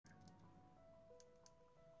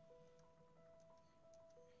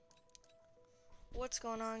What's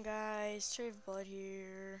going on, guys? Trave Blood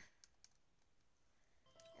here,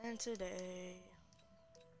 and today,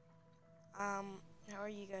 how are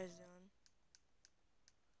you guys doing?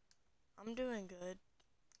 I'm doing good.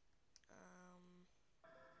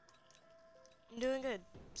 I'm doing good.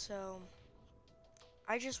 So,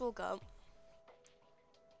 I just woke up.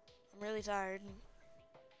 I'm really tired.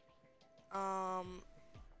 I've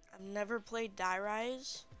never played Die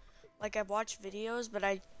Rise. Like, I've watched videos, but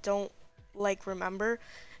I don't remember.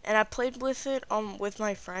 And I played with it with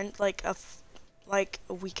my friend like a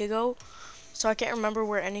week ago. So I can't remember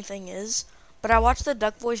where anything is. But I watched the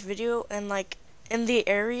Duck Voice video, and like in the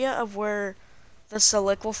area of where the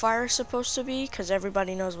solidifier is supposed to be, because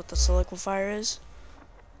everybody knows what the solidifier is.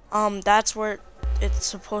 That's where it's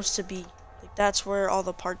supposed to be. Like, that's where all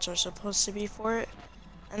the parts are supposed to be for it.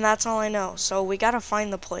 And that's all I know. So we gotta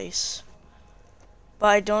find the place. But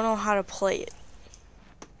I don't know how to play it.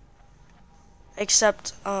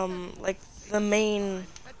 Except, like, the main,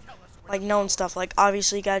 like, known stuff. Like,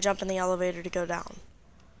 obviously you gotta jump in the elevator to go down.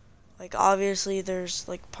 Like, obviously there's,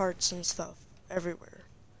 like, parts and stuff everywhere.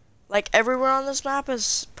 Like, everywhere on this map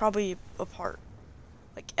is probably a part.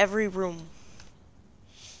 Like, every room.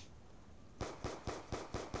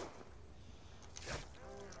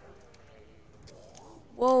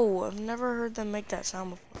 Whoa, I've never heard them make that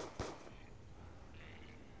sound before.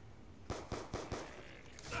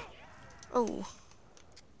 Oh.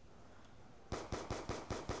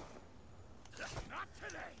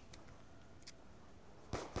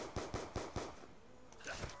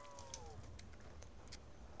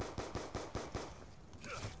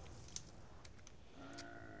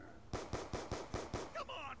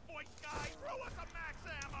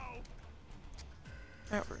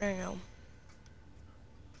 Alright, we're gonna go.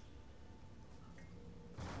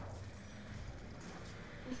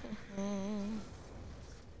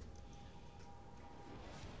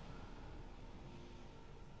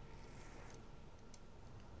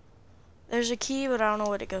 There's a key, but I don't know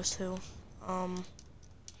what it goes to.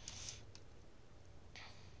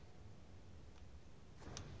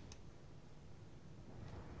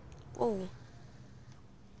 Whoa.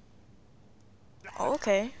 Oh,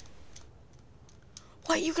 okay.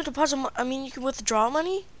 What, you can deposit I mean, you can withdraw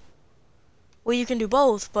money? Well, you can do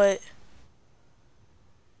both, but...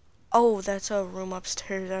 Oh, that's a room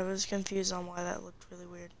upstairs. I was confused on why that looked really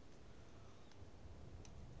weird.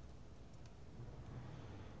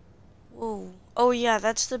 Whoa. Oh, yeah,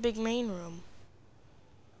 that's the big main room.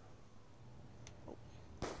 Oh,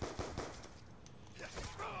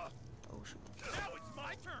 shoot. Now it's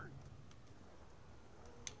my turn.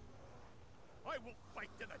 I will fight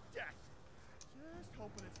to the death. Just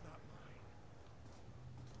hoping it's not mine.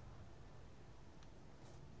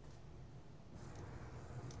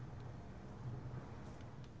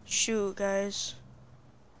 Shoot, guys.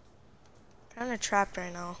 Kinda trapped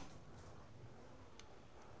right now.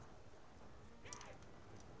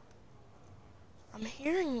 I'm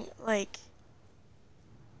hearing, like,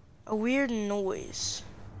 a weird noise.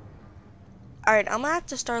 Alright, I'm gonna have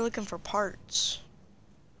to start looking for parts,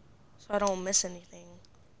 so I don't miss anything.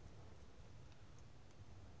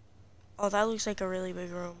 Oh, that looks like a really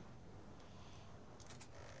big room.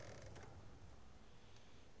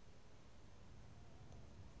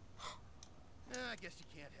 I guess you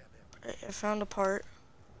can't have it. I found a part.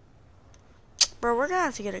 Bro, we're gonna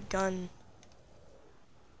have to get a gun.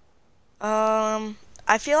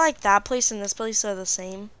 I feel like that place and this place are the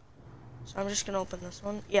same. So I'm just gonna open this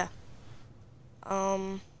one. Yeah.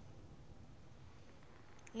 No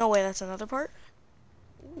way, that's another part?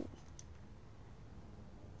 Ooh.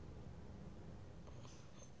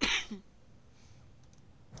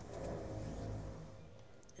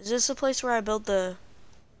 Is this the place where I build the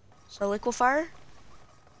liquefier?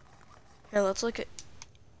 Here, let's look at...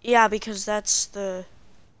 Yeah, because that's the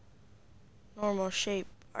normal shape.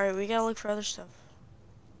 Alright, we gotta look for other stuff.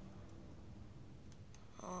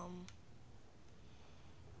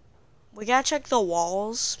 We gotta check the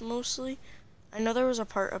walls, mostly. I know there was a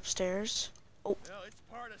part upstairs. Oh. Well, it's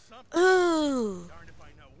part of something. Ooh! Darned if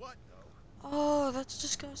I know what, though. Oh, that's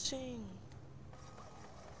disgusting.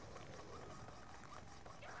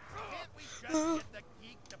 Can't we just get the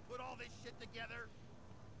geek to put all this shit together?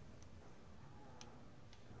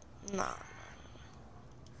 Nah.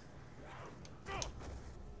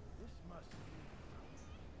 This must be...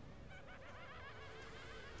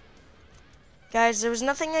 Guys, there was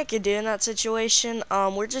nothing I could do in that situation.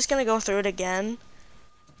 We're just gonna go through it again.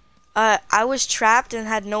 I was trapped and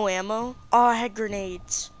had no ammo. Oh, I had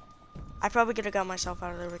grenades. I probably could have got myself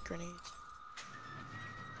out of there with grenades.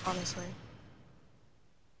 Honestly.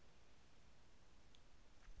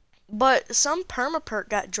 But some permaperk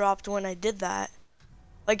got dropped when I did that.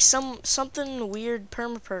 Like something weird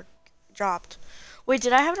permaperk dropped. Wait,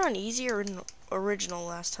 did I have it on easy or original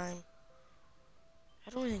last time? I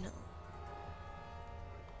don't really know.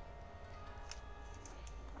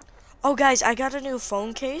 Oh, guys, I got a new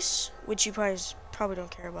phone case, which you guys probably don't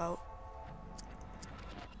care about.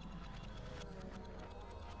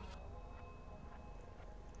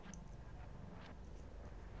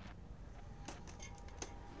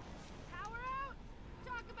 Power out!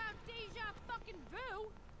 Talk about deja fucking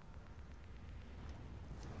vu!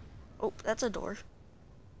 Oh, that's a door.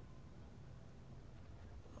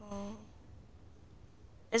 Oh.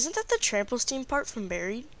 Isn't that the trample steam part from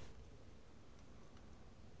Buried?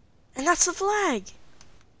 And that's the flag!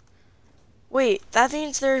 Wait, that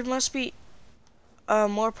means there must be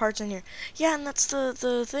more parts in here. Yeah, and that's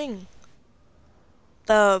the thing.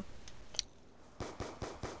 The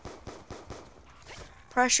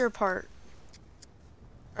pressure part.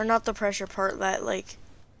 Or not the pressure part, that like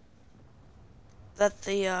that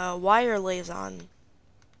the wire lays on.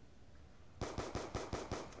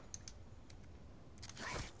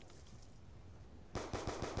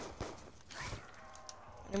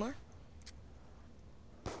 Any more?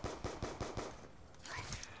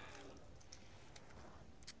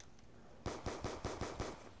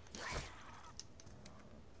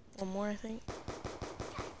 One more, I think.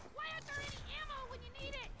 Why aren't there any ammo when you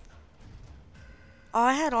need it? Oh,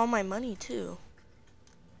 I had all my money too.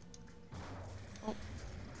 Oh.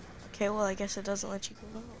 Okay, well, I guess it doesn't let you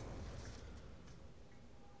go out.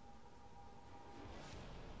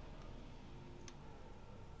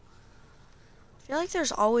 I feel like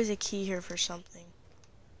there's always a key here for something.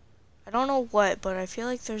 I don't know what, but I feel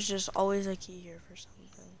like there's just always a key here for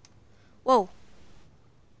something. Whoa.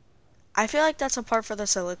 I feel like that's a part for the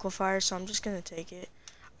solidifier, so I'm just gonna take it.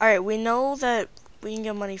 Alright, we know that we can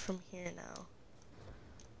get money from here now.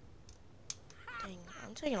 Dang,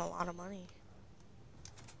 I'm taking a lot of money.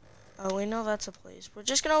 Oh, we know that's a place. We're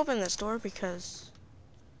just gonna open this door because...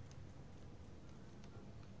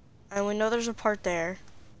 And we know there's a part there.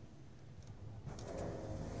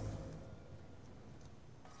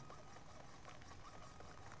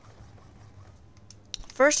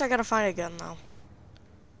 First, I gotta find a gun, though.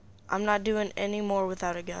 I'm not doing any more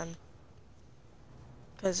without a gun.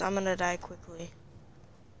 Because I'm gonna die quickly.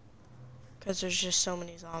 Because there's just so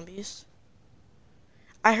many zombies.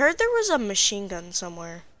 I heard there was a machine gun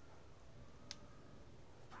somewhere.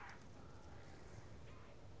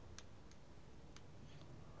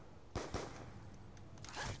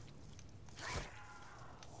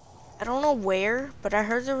 I don't know where, but I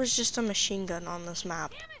heard there was just a machine gun on this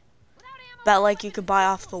map. That, like, you could buy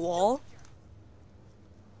off the wall.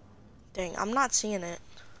 Dang, I'm not seeing it.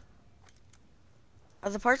 Are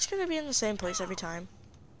the parts gonna be in the same place every time?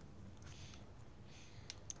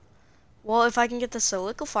 Well, if I can get the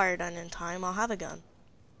solidifier done in time, I'll have a gun.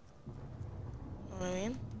 Know what I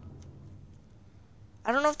mean?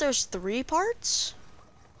 I don't know if there's 3 parts.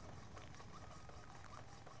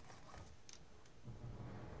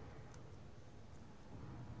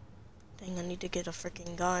 Dang, I need to get a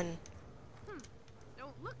freaking gun.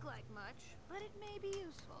 Don't look like much, but it may be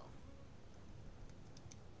useful.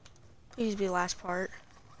 Please be last part.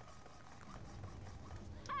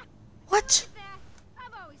 What?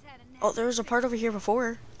 I've always had a knack Oh, there was a part over here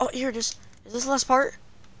before. Oh, here it is. Is this the last part?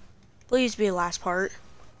 Please be the last part.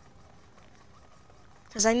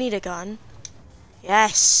 Because I need a gun.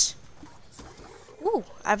 Yes. Ooh,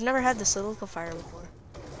 I've never had the solidifier before.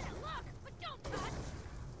 Look, but don't touch.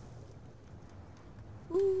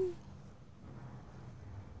 Ooh.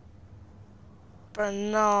 But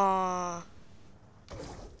no.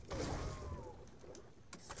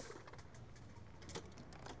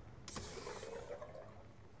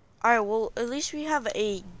 Alright, well, at least we have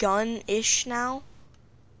a gun-ish now.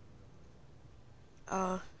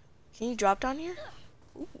 Can you drop down here?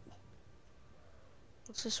 Ooh.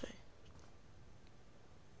 What's this way?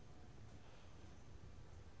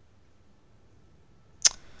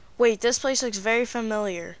 Wait, this place looks very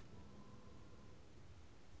familiar.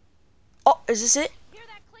 Oh, is this it? Hear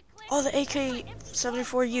that click click? Oh, the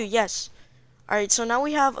AK-74U, yes. Alright, so now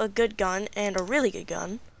we have a good gun and a really good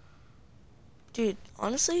gun. Dude,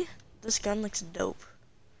 honestly, this gun looks dope.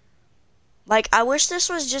 Like, I wish this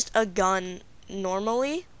was just a gun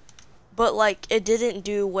normally, but, like, it didn't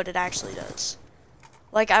do what it actually does.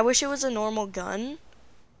 Like, I wish it was a normal gun,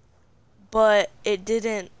 but it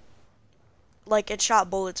didn't, like, it shot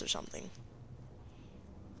bullets or something.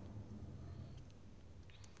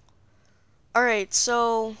 Alright,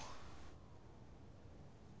 so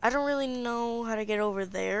I don't really know how to get over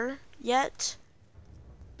there yet,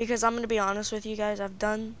 Because I'm gonna be honest with you guys, I've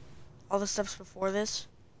done all the steps before this,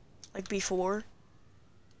 like before.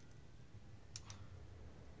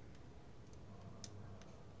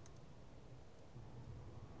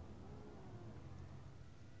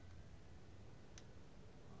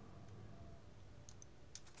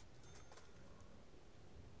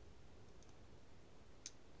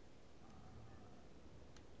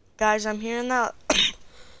 Guys, I'm hearing that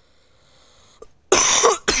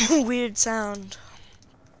weird sound.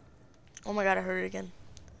 Oh my god, I heard it again.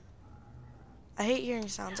 I hate hearing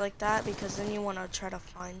sounds like that because then you want to try to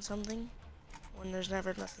find something when there's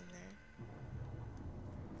never nothing there.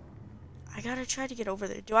 I gotta try to get over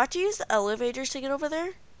there. Do I have to use the elevators to get over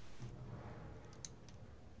there?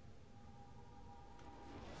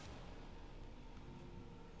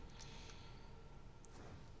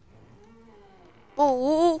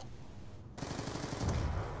 Oh,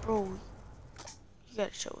 bro, you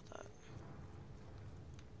gotta chill with that.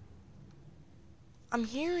 I'm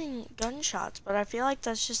hearing gunshots, but I feel like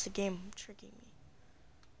that's just the game tricking me.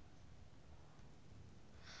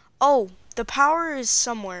 Oh, the power is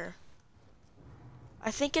somewhere. I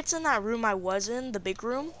think it's in that room I was in, the big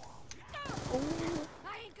room. Oh.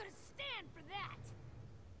 I ain't gonna stand for that.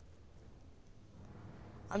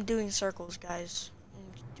 I'm doing circles, guys.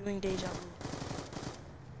 I'm doing deja vu.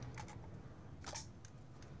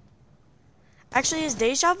 Actually, is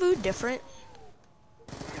deja vu different?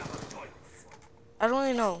 I don't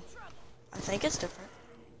really know. I think it's different.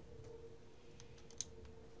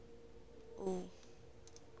 Ooh.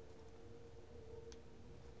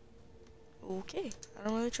 Okay, I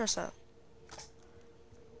don't really trust that.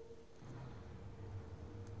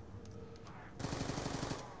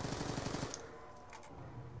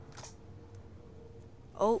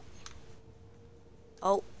 Oh.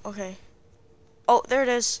 Oh, okay. Oh, there it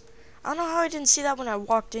is. I don't know how I didn't see that when I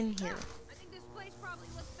walked in here. I think this place probably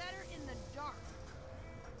looks better in the dark.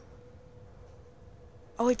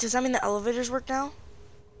 Oh wait, does that mean the elevators work now?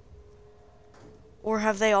 Or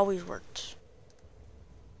have they always worked?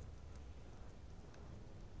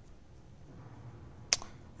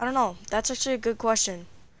 I don't know. That's actually a good question.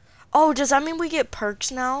 Oh, does that mean we get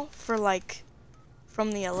perks now for like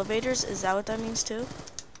from the elevators? Is that what that means too?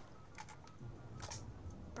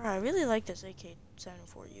 Bro, I really like this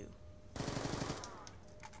AK-74U.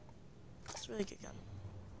 It's a really good gun.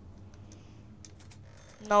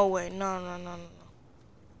 No way. No, no, no, no, no.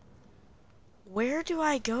 Where do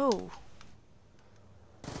I go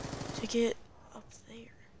to get up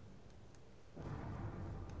there?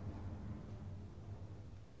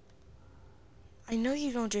 I know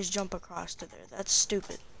you don't just jump across to there. That's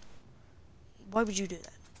stupid. Why would you do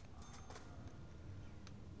that?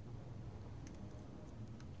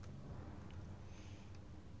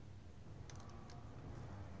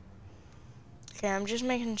 Okay, I'm just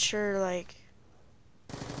making sure, like,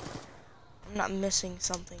 I'm not missing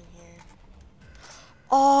something here.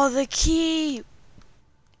 Oh, the key!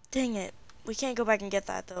 Dang it. We can't go back and get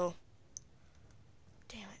that, though.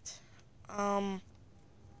 Damn it.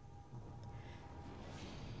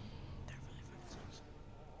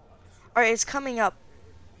 Alright, it's coming up.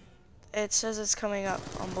 It says it's coming up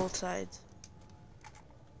on both sides.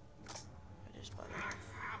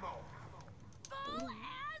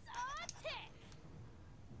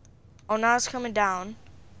 Oh, now it's coming down.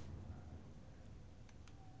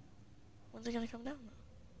 When's it gonna come down?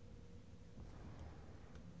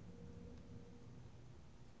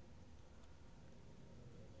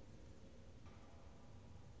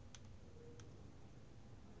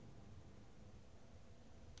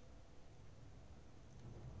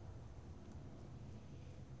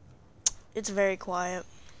 It's very quiet.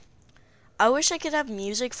 I wish I could have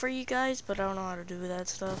music for you guys, but I don't know how to do that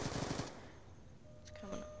stuff. It's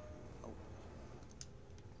coming up. Oh.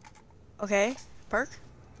 Okay, perk.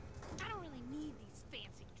 I don't really need these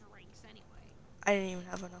fancy drinks anyway. I didn't even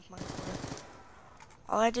have enough money for it.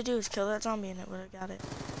 All I had to do was kill that zombie and it would have got it.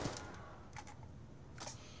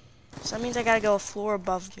 So that means I gotta go a floor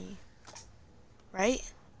above me. Right?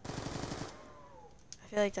 I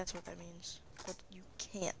feel like that's what that means. But you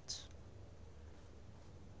can't.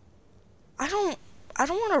 I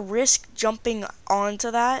don't want to risk jumping onto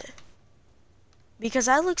that. Because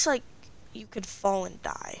that looks like you could fall and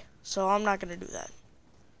die. So I'm not gonna do that.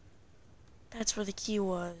 That's where the key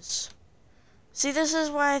was. See, this is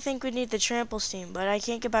why I think we need the trample steam, but I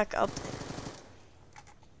can't get back up there.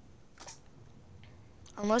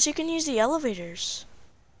 Unless you can use the elevators.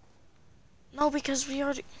 No, because we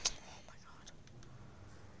already... Oh my god.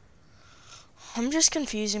 I'm just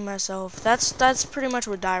confusing myself. That's pretty much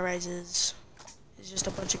what Die Rise is. It's just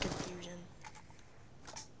a bunch of confusion.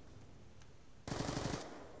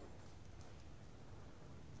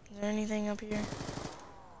 there anything up here?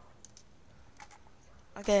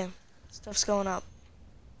 Okay, stuff's going up.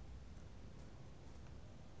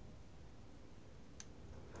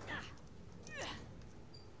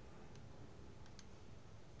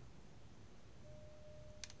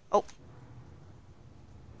 Oh.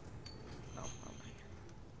 No, I'm not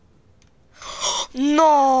here.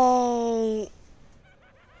 No!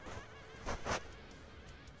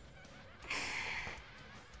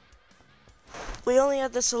 We only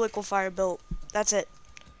had the solidifier built. That's it.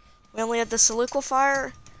 We only had the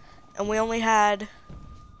solidifier, and we only had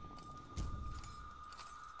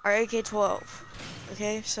our AK-12.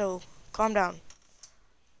 Okay, so calm down.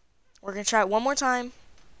 We're gonna try it one more time.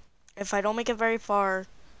 If I don't make it very far,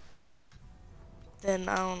 then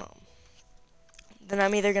I don't know. Then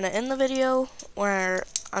I'm either gonna end the video, or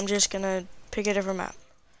I'm just gonna pick a different map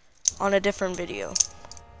on a different video.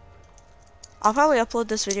 I'll probably upload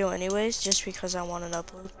this video anyways, just because I want an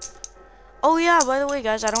upload. Oh yeah, by the way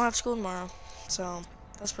guys, I don't have school tomorrow, so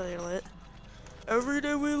that's pretty lit. Every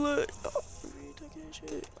day we lit.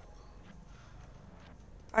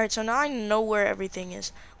 Alright, so now I know where everything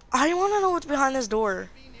is. I want to know what's behind this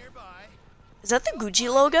door. Is that the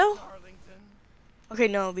Gucci logo? Okay,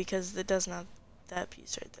 no, because it does not. That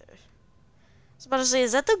piece right there. I was about to say,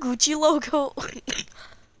 is that the Gucci logo?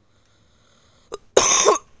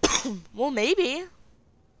 Well, maybe.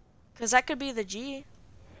 Because that could be the G.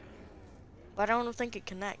 But I don't think it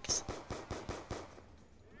connects.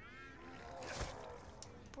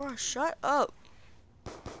 Bro, shut up.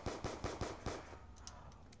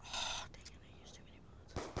 Oh, dang it, I used too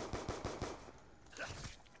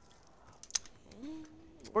many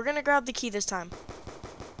bullets. We're gonna grab the key this time.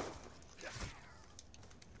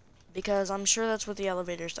 Because I'm sure that's what the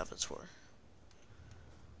elevator stuff is for.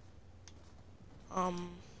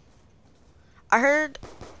 I heard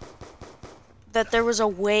that there was a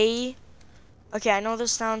way. Okay, I know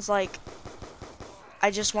this sounds like I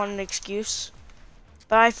just want an excuse,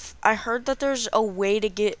 but I heard that there's a way to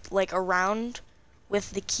get like around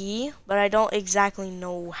with the key, but I don't exactly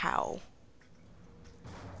know how.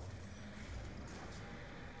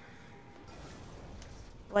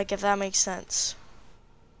 Like, if that makes sense.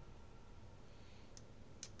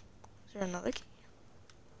 Is there another key?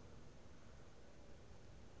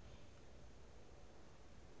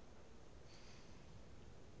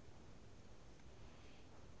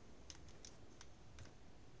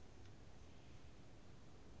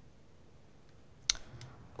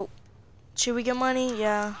 Oh, should we get money?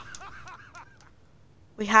 Yeah.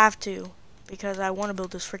 We have to, because I want to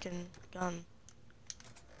build this freaking gun.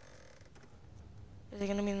 Is it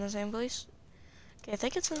gonna be in the same place? Okay, I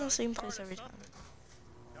think it's in the same place every time.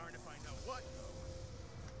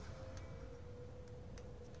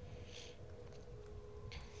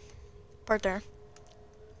 Part there.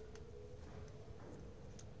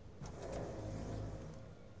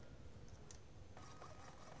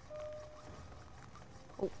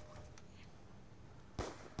 Oh.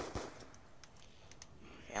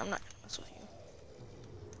 Okay, I'm not gonna mess with you.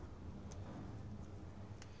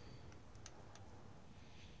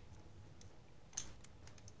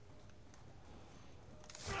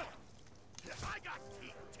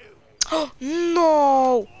 Oh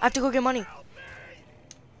no! I have to go get money.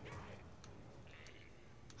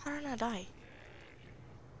 How did I not die?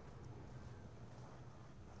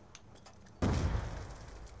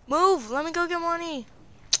 Move! Let me go get money.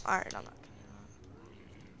 Alright, I'm not.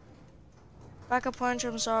 Backup punch,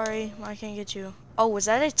 I'm sorry. I can't get you. Oh, was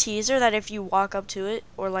that a teaser that if you walk up to it,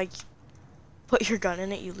 or like, put your gun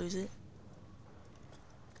in it, you lose it?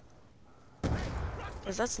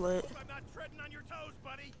 Cause that's lit. I'm not treading on your toes,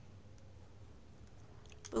 buddy.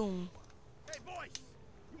 Boom. Hey, boys,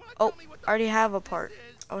 you wanna Oh, tell me what I already have a this part. is?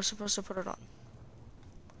 I was supposed to put it on.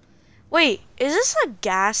 Wait, is this a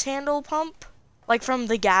gas handle pump? Like from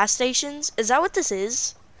the gas stations? Is that what this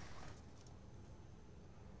is?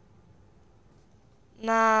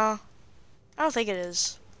 Nah, I don't think it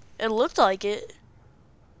is. It looked like it.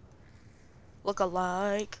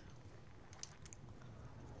 Look-alike.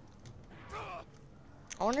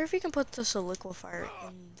 I wonder if you can put the solidifier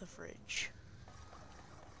in the fridge.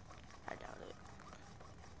 I doubt it.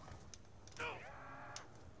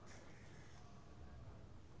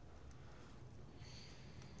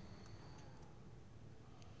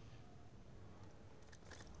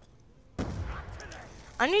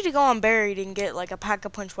 I need to go on Buried and get like a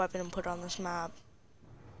pack-a-punch weapon and put on this map.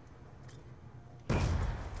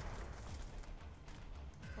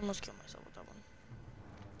 Almost killed myself with that one.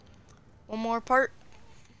 One more part.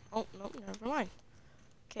 Oh, no, never mind.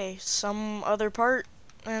 Okay, some other part,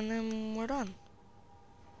 and then we're done.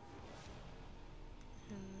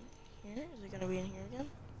 gonna be in here again?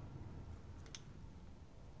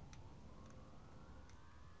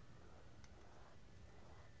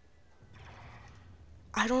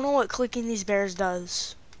 I don't know what clicking these bears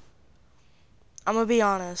does. I'm gonna be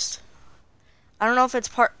honest. I don't know if it's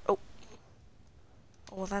part. Oh,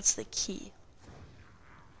 well, that's the key.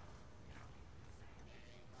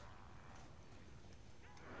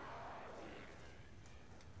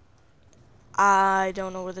 I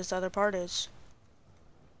don't know where this other part is.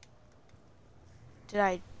 Did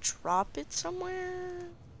I drop it somewhere?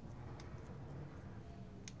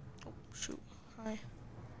 Oh, shoot. Hi.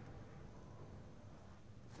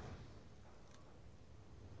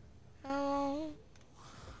 Oh.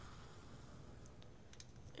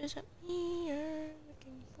 Is it me you're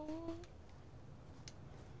looking for?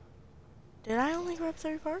 Did I only grab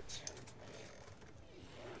 3 parts?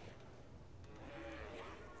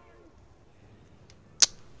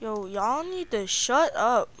 Yo, y'all need to shut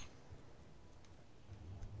up.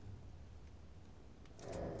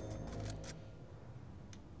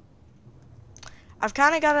 I've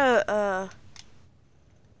kind of got a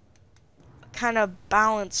kind of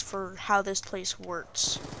balance for how this place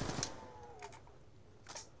works.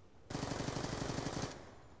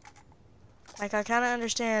 Like, I kind of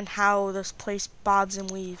understand how this place bobs and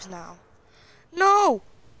weaves now. No!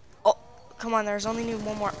 Oh, come on, there's only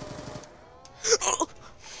one more.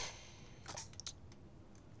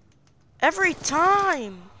 Every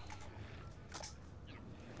time!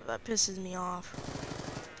 That pisses me off.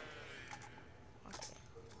 Okay,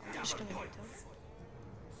 I'm just gonna hit them.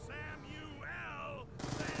 Samuel,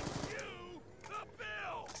 thank you, the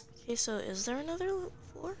bill. Okay, so is there another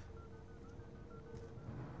floor?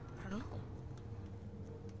 I don't know.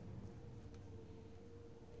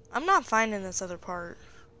 I'm not finding this other part.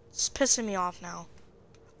 It's pissing me off now.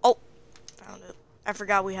 Oh, found it. I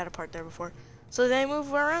forgot we had a part there before. So they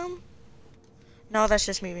move around? No, that's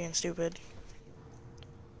just me being stupid.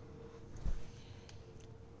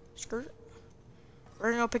 Skirt.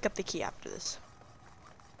 We're gonna go pick up the key after this.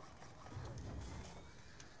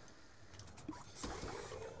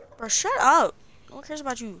 Bro, shut up. No one cares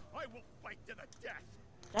about you. I will fight to the death.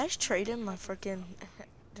 Did I just trade in my freaking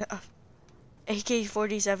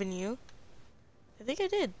AK-47U? I think I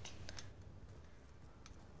did.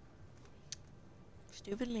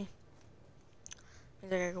 Stupid me.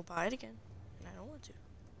 Means I gotta go buy it again. And I don't want to.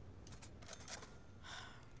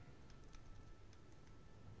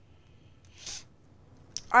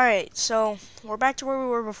 Alright, so we're back to where we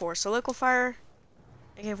were before. So liquefier,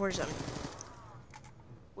 AK-47.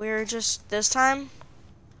 We're just, this time,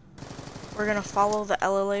 we're gonna follow the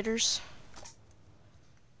elevators.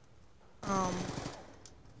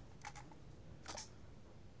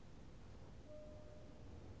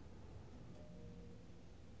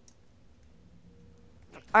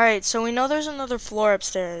 Alright, so we know there's another floor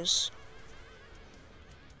upstairs.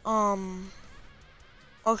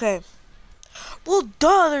 Okay. Well,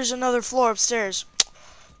 duh, there's another floor upstairs.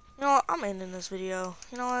 You know what, I'm ending this video.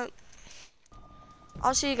 You know what?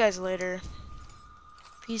 I'll see you guys later.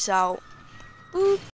 Peace out. Boop.